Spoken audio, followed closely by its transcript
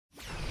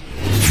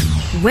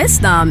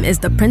Wisdom is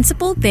the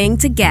principal thing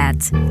to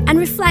get, and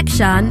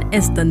reflection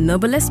is the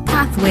noblest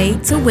pathway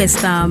to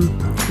wisdom.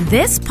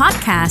 This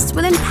podcast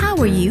will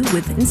empower you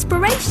with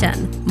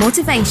inspiration,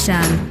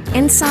 motivation,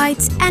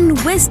 insights, and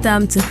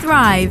wisdom to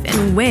thrive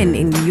and win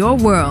in your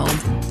world.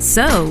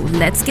 So,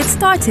 let's get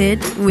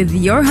started with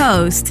your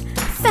host,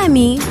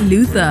 Femi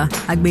Luther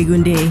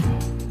Agbegunde.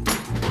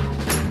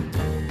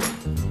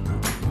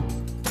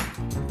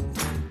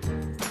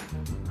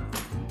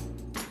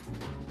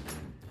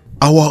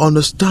 Our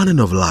understanding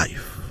of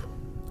life,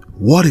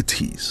 what it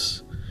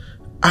is,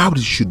 how it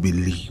should be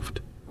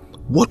lived,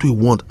 what we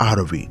want out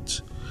of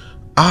it,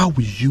 how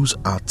we use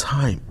our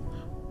time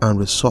and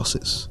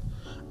resources,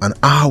 and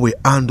how we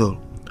handle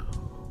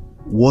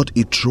what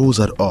it throws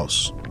at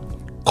us,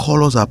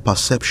 colors our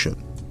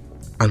perception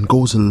and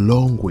goes a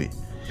long way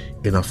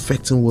in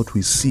affecting what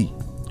we see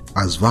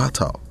as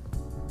vital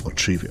or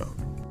trivial.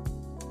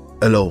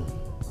 Hello,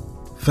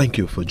 thank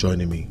you for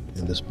joining me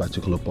in this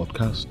particular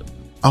podcast.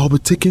 I'll be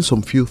taking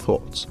some few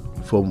thoughts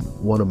from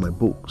one of my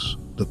books,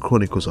 The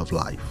Chronicles of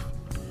Life.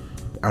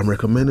 I'm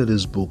recommending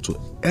this book to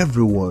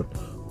everyone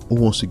who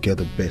wants to get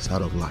the best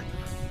out of life.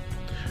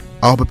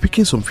 I'll be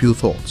picking some few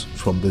thoughts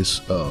from this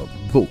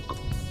book,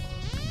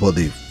 but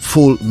the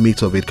full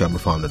meat of it can be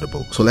found in the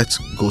book. So let's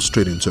go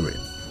straight into it.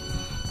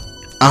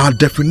 Our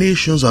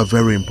definitions are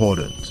very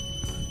important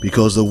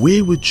because the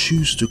way we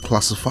choose to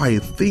classify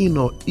a thing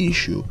or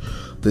issue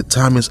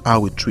determines how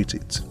we treat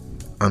it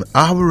and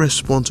how we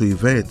respond to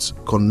events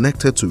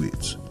connected to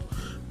it.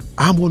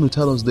 I'm going to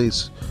tell us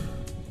this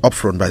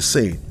upfront by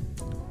saying,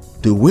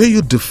 the way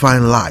you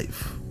define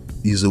life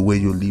is the way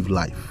you live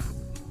life.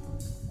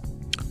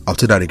 I'll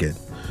say that again.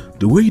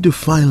 The way you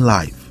define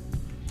life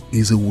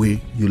is the way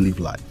you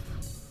live life.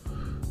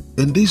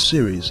 In this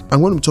series,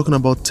 I'm going to be talking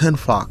about 10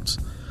 facts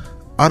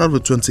out of the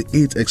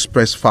 28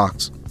 expressed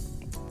facts.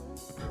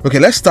 Okay,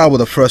 let's start with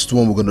the first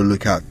one we're going to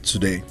look at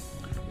today.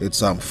 It's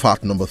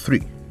fact number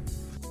 3.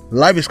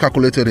 Life is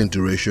calculated in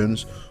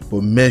durations,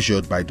 but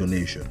measured by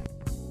donation.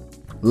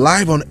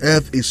 Life on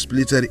earth is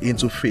split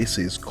into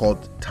phases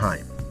called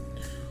time,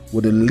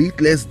 with the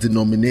least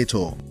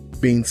denominator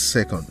being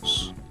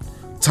seconds.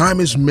 Time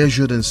is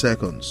measured in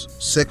seconds.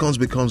 Seconds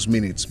becomes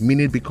minutes.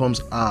 Minute becomes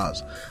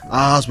hours.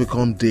 Hours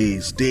become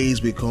days. Days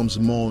becomes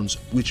months,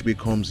 which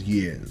becomes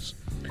years.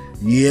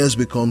 Years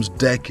becomes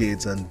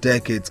decades, and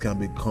decades can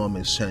become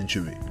a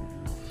century.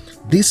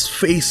 These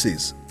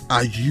phases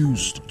are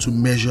used to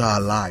measure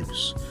our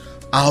lives,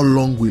 how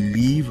long we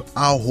live,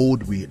 how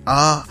old we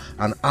are,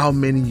 and how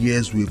many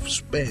years we've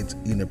spent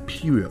in a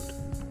period.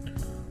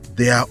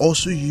 They are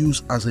also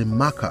used as a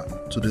marker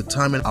to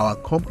determine our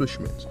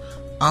accomplishments,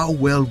 how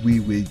well we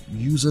were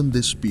using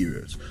this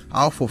period,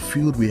 how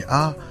fulfilled we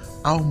are,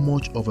 how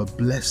much of a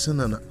blessing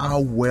and how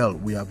well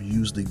we have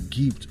used the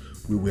gift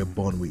we were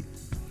born with.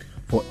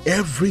 For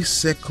every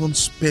second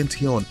spent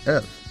here on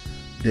earth,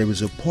 there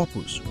is a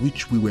purpose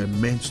which we were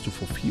meant to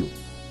fulfill.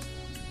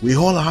 We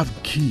all have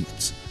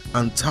gifts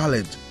and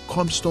talent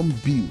custom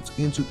built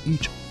into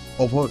each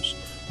of us,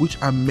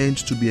 which are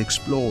meant to be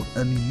explored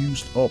and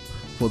used up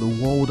for the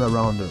world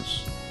around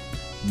us.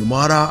 No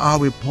matter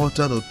how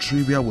important or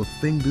trivial we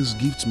think these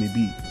gifts may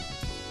be.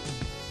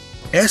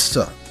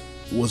 Esther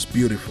was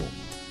beautiful.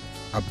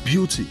 Her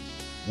beauty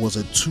was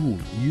a tool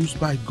used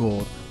by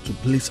God to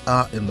place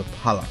her in the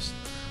palace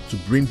to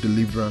bring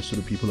deliverance to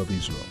the people of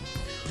Israel.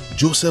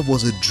 Joseph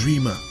was a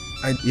dreamer,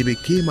 and he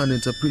became an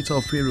interpreter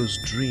of Pharaoh's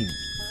dream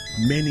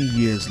many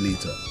years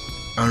later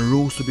and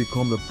rose to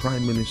become the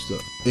prime minister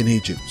in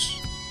Egypt,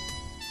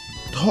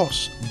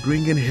 thus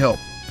bringing help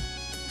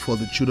for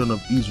the children of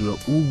Israel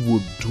who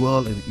would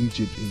dwell in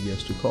Egypt in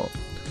years to come.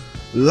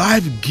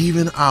 Life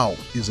given out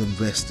is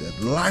invested.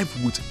 Life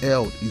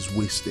withheld is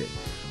wasted.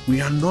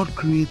 We are not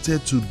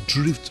created to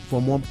drift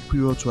from one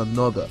period to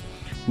another.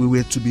 We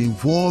were to be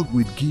involved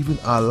with giving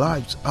our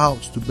lives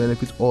out to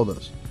benefit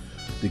others.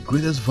 The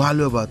greatest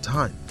value of our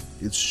time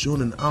is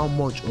shown in how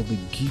much of the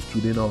gift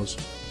within us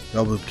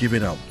that we've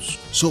given out.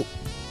 So,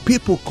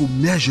 people could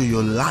measure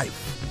your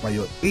life by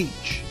your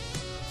age,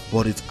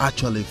 but it's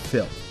actually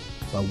felt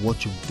by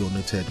what you've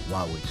donated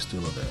while we're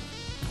still there.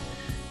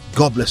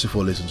 God bless you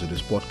for listening to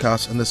this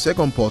podcast. And the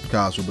second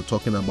podcast, we'll be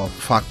talking about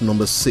fact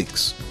number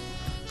 6.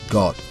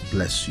 God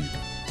bless you.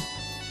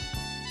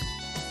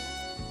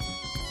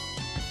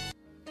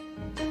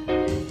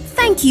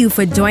 Thank you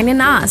for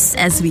joining us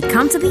as we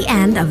come to the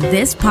end of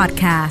this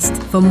podcast.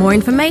 For more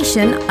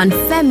information on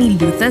Femi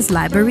Luther's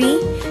library,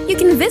 you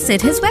can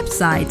visit his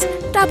website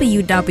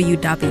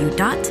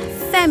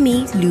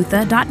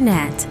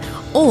www.femiluther.net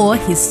or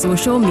his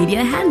social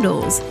media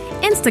handles,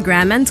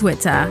 Instagram and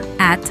Twitter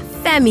at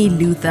Femi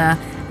Luther,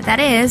 that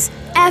is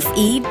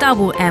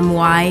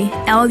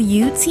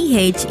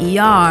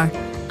FEMMYLUTHER.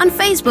 On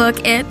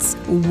Facebook, it's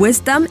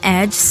Wisdom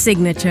Edge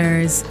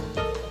Signatures.